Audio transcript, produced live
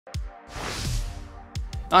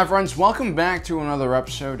Hi friends, welcome back to another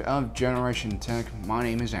episode of Generation Tech. My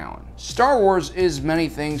name is Alan. Star Wars is many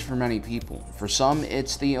things for many people. For some,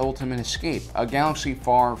 it's the ultimate escape, a galaxy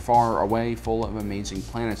far, far away full of amazing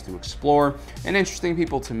planets to explore and interesting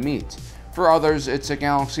people to meet. For others, it's a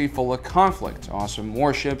galaxy full of conflict, awesome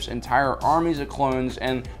warships, entire armies of clones,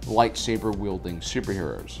 and lightsaber-wielding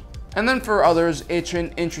superheroes. And then for others, it's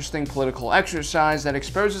an interesting political exercise that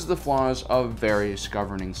exposes the flaws of various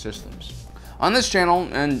governing systems. On this channel,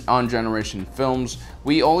 and on Generation Films,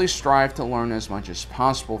 we always strive to learn as much as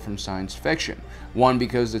possible from science fiction. One,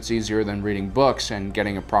 because it's easier than reading books and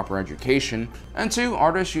getting a proper education, and two,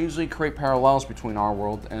 artists usually create parallels between our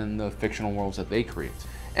world and the fictional worlds that they create.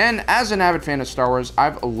 And as an avid fan of Star Wars,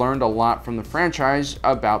 I've learned a lot from the franchise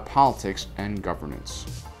about politics and governance.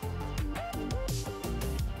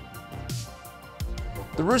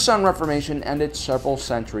 The Ruusan Reformation ended several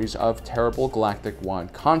centuries of terrible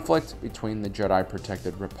galactic-wide conflict between the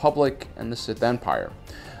Jedi-protected Republic and the Sith Empire.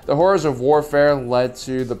 The horrors of warfare led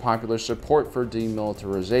to the popular support for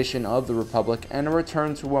demilitarization of the Republic and a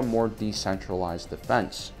return to a more decentralized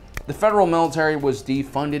defense. The federal military was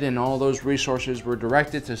defunded and all those resources were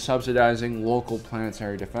directed to subsidizing local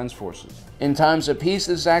planetary defense forces. In times of peace,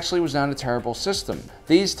 this actually was not a terrible system.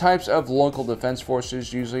 These types of local defense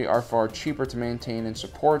forces usually are far cheaper to maintain and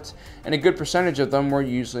support, and a good percentage of them were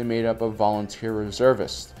usually made up of volunteer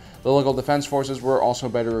reservists. The local defense forces were also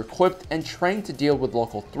better equipped and trained to deal with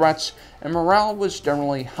local threats, and morale was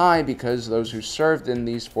generally high because those who served in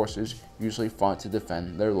these forces usually fought to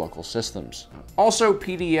defend their local systems. Also,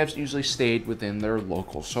 PDFs usually stayed within their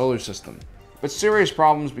local solar system. But serious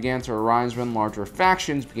problems began to arise when larger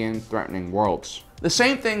factions began threatening worlds. The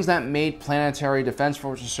same things that made planetary defense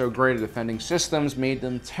forces so great at defending systems made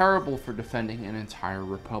them terrible for defending an entire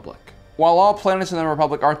republic. While all planets in the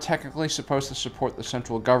Republic are technically supposed to support the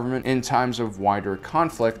central government in times of wider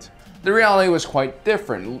conflict, the reality was quite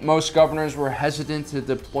different. Most governors were hesitant to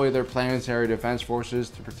deploy their planetary defense forces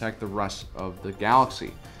to protect the rest of the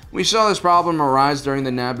galaxy. We saw this problem arise during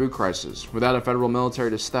the Naboo crisis. Without a federal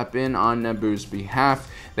military to step in on Naboo's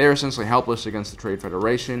behalf, they were essentially helpless against the Trade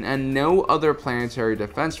Federation, and no other planetary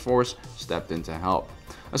defense force stepped in to help.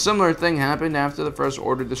 A similar thing happened after the First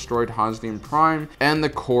Order destroyed Hosnian Prime and the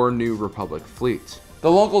core New Republic fleet. The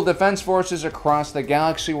local defense forces across the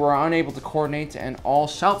galaxy were unable to coordinate and all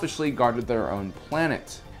selfishly guarded their own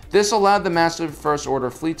planet. This allowed the massive First Order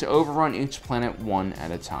fleet to overrun each planet one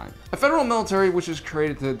at a time. A federal military which is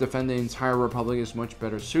created to defend the entire Republic is much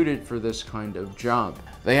better suited for this kind of job.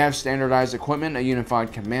 They have standardized equipment, a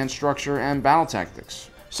unified command structure, and battle tactics.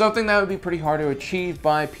 Something that would be pretty hard to achieve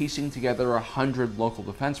by piecing together 100 local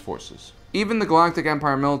defense forces. Even the Galactic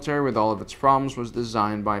Empire military, with all of its problems, was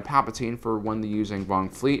designed by Palpatine for when the Yuuzhan Vong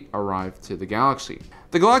fleet arrived to the galaxy.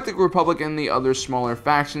 The Galactic Republic and the other smaller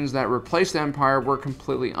factions that replaced the Empire were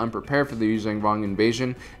completely unprepared for the Yuuzhan Vong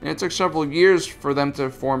invasion, and it took several years for them to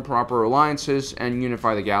form proper alliances and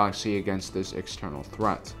unify the galaxy against this external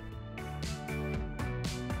threat.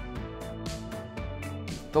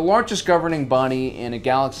 The largest governing body in a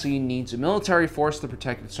galaxy needs a military force to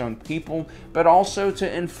protect its own people, but also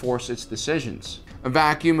to enforce its decisions. A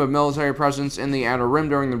vacuum of military presence in the Outer Rim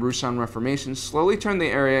during the Ruusan Reformation slowly turned the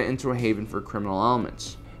area into a haven for criminal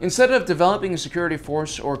elements. Instead of developing a security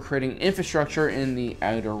force or creating infrastructure in the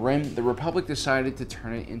Outer Rim, the Republic decided to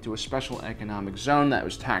turn it into a special economic zone that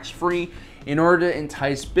was tax-free in order to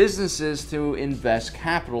entice businesses to invest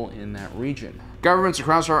capital in that region. Governments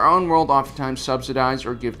across our own world oftentimes subsidize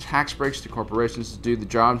or give tax breaks to corporations to do the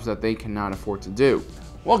jobs that they cannot afford to do.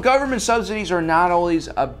 While government subsidies are not always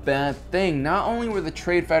a bad thing, not only were the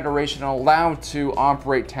Trade Federation allowed to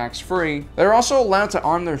operate tax-free, they're also allowed to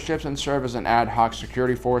arm their ships and serve as an ad hoc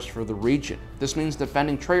security force for the region. This means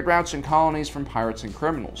defending trade routes and colonies from pirates and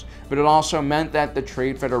criminals, but it also meant that the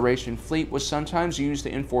Trade Federation fleet was sometimes used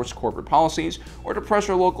to enforce corporate policies or to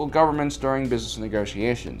pressure local governments during business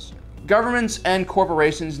negotiations. Governments and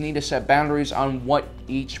corporations need to set boundaries on what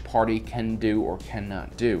each party can do or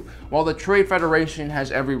cannot do. While the Trade Federation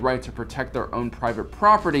has every right to protect their own private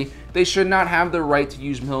property, they should not have the right to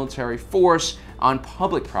use military force on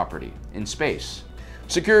public property in space.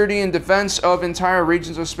 Security and defense of entire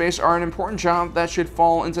regions of space are an important job that should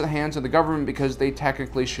fall into the hands of the government because they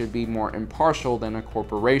technically should be more impartial than a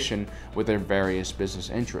corporation with their various business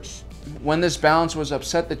interests. When this balance was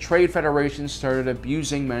upset, the Trade Federation started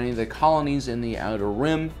abusing many of the colonies in the Outer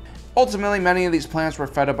Rim. Ultimately, many of these planets were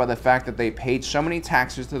fed up by the fact that they paid so many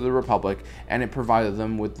taxes to the Republic, and it provided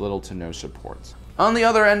them with little to no support. On the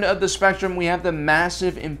other end of the spectrum, we have the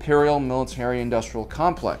massive Imperial military-industrial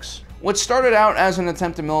complex. What started out as an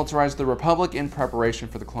attempt to militarize the Republic in preparation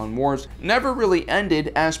for the Clone Wars never really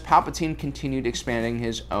ended, as Palpatine continued expanding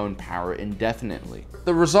his own power indefinitely.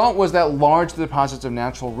 The result was that large deposits of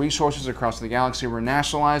natural resources across the galaxy were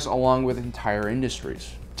nationalized, along with entire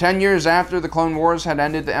industries. 10 years after the Clone Wars had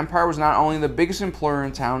ended, the Empire was not only the biggest employer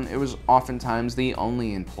in town, it was oftentimes the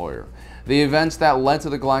only employer. The events that led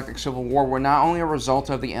to the Galactic Civil War were not only a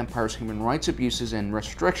result of the Empire's human rights abuses and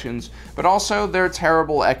restrictions, but also their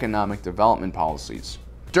terrible economic development policies.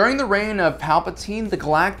 During the reign of Palpatine, the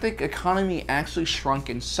galactic economy actually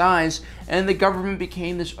shrunk in size, and the government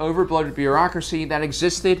became this overbloated bureaucracy that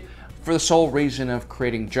existed for the sole reason of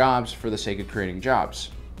creating jobs for the sake of creating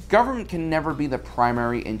jobs. Government can never be the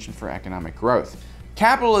primary engine for economic growth.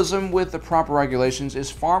 Capitalism, with the proper regulations, is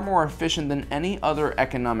far more efficient than any other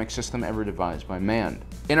economic system ever devised by man.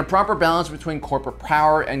 In a proper balance between corporate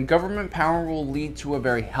power and government power will lead to a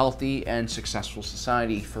very healthy and successful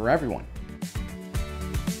society for everyone.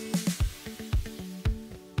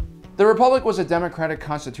 The Republic was a democratic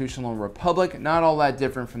constitutional republic, not all that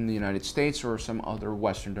different from the United States or some other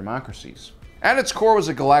Western democracies. At its core was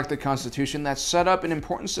a galactic constitution that set up an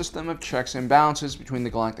important system of checks and balances between the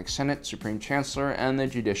Galactic Senate, Supreme Chancellor, and the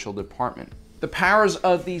Judicial Department. The powers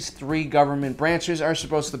of these three government branches are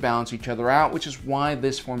supposed to balance each other out, which is why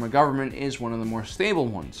this form of government is one of the more stable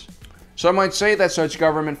ones. Some might say that such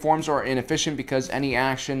government forms are inefficient because any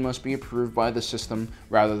action must be approved by the system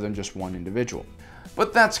rather than just one individual.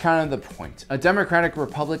 But that's kind of the point. A democratic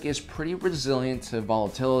republic is pretty resilient to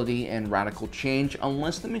volatility and radical change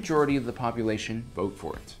unless the majority of the population vote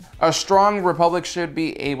for it. A strong republic should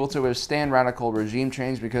be able to withstand radical regime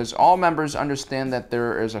change because all members understand that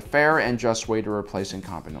there is a fair and just way to replace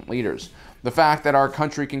incompetent leaders. The fact that our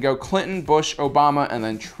country can go Clinton, Bush, Obama, and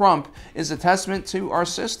then Trump is a testament to our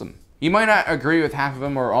system. You might not agree with half of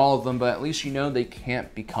them or all of them, but at least you know they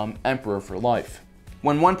can't become emperor for life.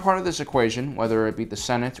 When one part of this equation, whether it be the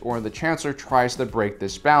Senate or the Chancellor, tries to break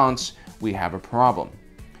this balance, we have a problem.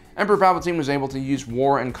 Emperor Palpatine was able to use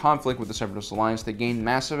war and conflict with the Separatist Alliance to gain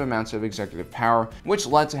massive amounts of executive power, which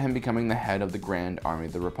led to him becoming the head of the Grand Army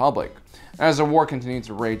of the Republic. As the war continued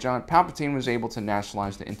to rage on, Palpatine was able to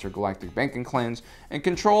nationalize the intergalactic banking clans and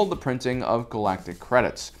control the printing of galactic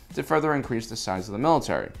credits to further increase the size of the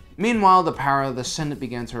military. Meanwhile, the power of the Senate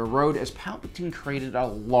began to erode as Palpatine created a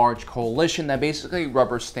large coalition that basically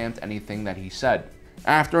rubber-stamped anything that he said.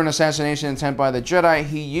 After an assassination attempt by the Jedi,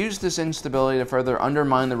 he used this instability to further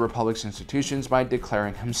undermine the Republic's institutions by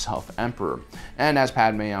declaring himself emperor. And as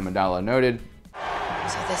Padme Amidala noted,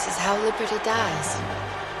 "So this is how liberty dies,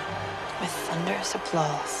 with thunderous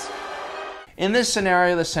applause." In this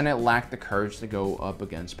scenario, the Senate lacked the courage to go up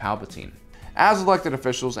against Palpatine. As elected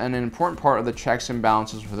officials and an important part of the checks and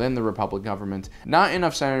balances within the Republic government, not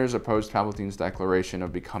enough senators opposed Palpatine's declaration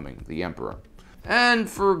of becoming the emperor. And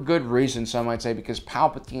for good reason, some might say, because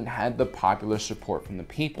Palpatine had the popular support from the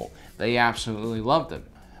people. They absolutely loved him.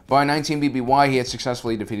 By 19 BBY, he had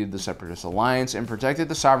successfully defeated the Separatist Alliance and protected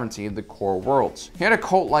the sovereignty of the core worlds. He had a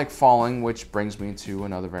cult-like following, which brings me to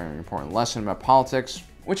another very important lesson about politics,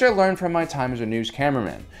 which I learned from my time as a news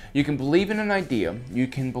cameraman. You can believe in an idea, you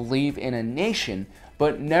can believe in a nation,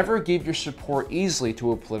 but never give your support easily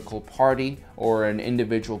to a political party or an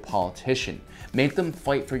individual politician. Make them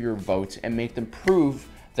fight for your vote and make them prove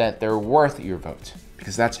that they're worth your vote,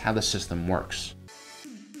 because that's how the system works.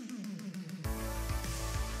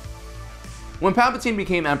 When Palpatine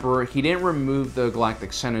became emperor, he didn't remove the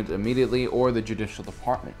Galactic Senate immediately or the Judicial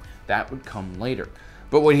Department. That would come later.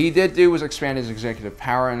 But what he did do was expand his executive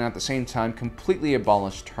power and at the same time completely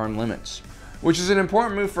abolish term limits, which is an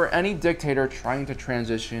important move for any dictator trying to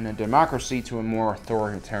transition a democracy to a more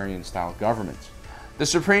authoritarian style government. The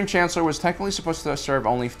Supreme Chancellor was technically supposed to serve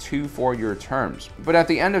only 2 4-year terms, but at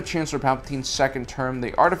the end of Chancellor Palpatine's second term,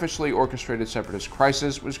 the artificially orchestrated separatist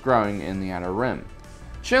crisis was growing in the Outer Rim.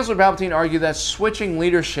 Chancellor Palpatine argued that switching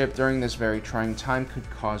leadership during this very trying time could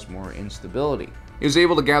cause more instability. He was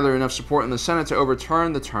able to gather enough support in the Senate to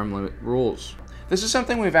overturn the term limit rules. This is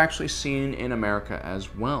something we've actually seen in America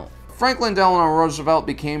as well. Franklin Delano Roosevelt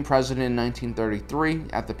became president in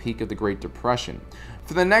 1933 at the peak of the Great Depression.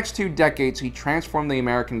 For the next 2 decades, he transformed the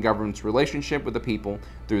American government's relationship with the people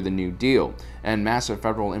through the New Deal and massive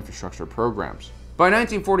federal infrastructure programs. By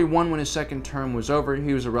 1941, when his second term was over,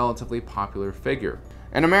 he was a relatively popular figure.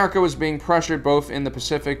 And America was being pressured both in the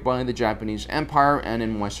Pacific by the Japanese Empire and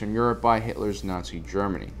in Western Europe by Hitler's Nazi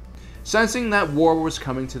Germany. Sensing that war was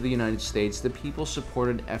coming to the United States, the people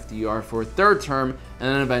supported FDR for a 3rd term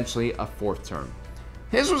and then eventually a 4th term.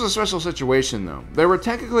 His was a special situation, though. There were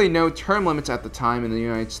technically no term limits at the time in the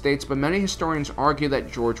United States, but many historians argue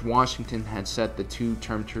that George Washington had set the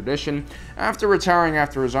two-term tradition after retiring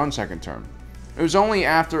after his own second term. It was only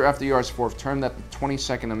after FDR's fourth term that the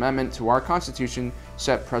 22nd Amendment to our Constitution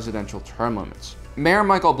set presidential term limits. Mayor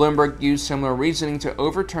Michael Bloomberg used similar reasoning to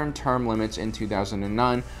overturn term limits in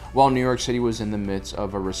 2009 while New York City was in the midst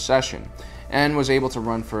of a recession, and was able to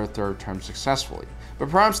run for a third term successfully. But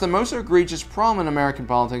perhaps the most egregious problem in American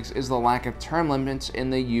politics is the lack of term limits in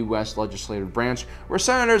the U.S. legislative branch, where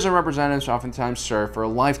senators and representatives oftentimes serve for a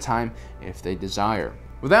lifetime if they desire.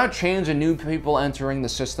 Without change and new people entering the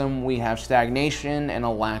system, we have stagnation and a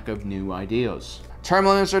lack of new ideas. Term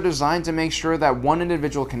limits are designed to make sure that one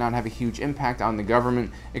individual cannot have a huge impact on the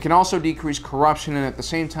government. It can also decrease corruption and at the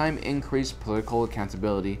same time increase political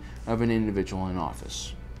accountability of an individual in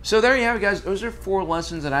office. So there you have it, guys. Those are 4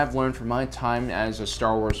 lessons that I've learned from my time as a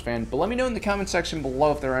Star Wars fan. But let me know in the comment section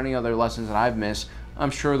below if there are any other lessons that I've missed. I'm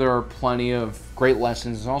sure there are plenty of great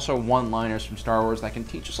lessons and also one-liners from Star Wars that can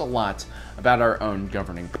teach us a lot about our own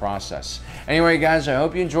governing process. Anyway, guys, I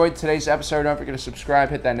hope you enjoyed today's episode. Don't forget to subscribe,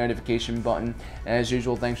 hit that notification button. And as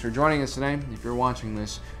usual, thanks for joining us today. If you're watching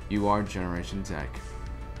this, you are Generation Tech.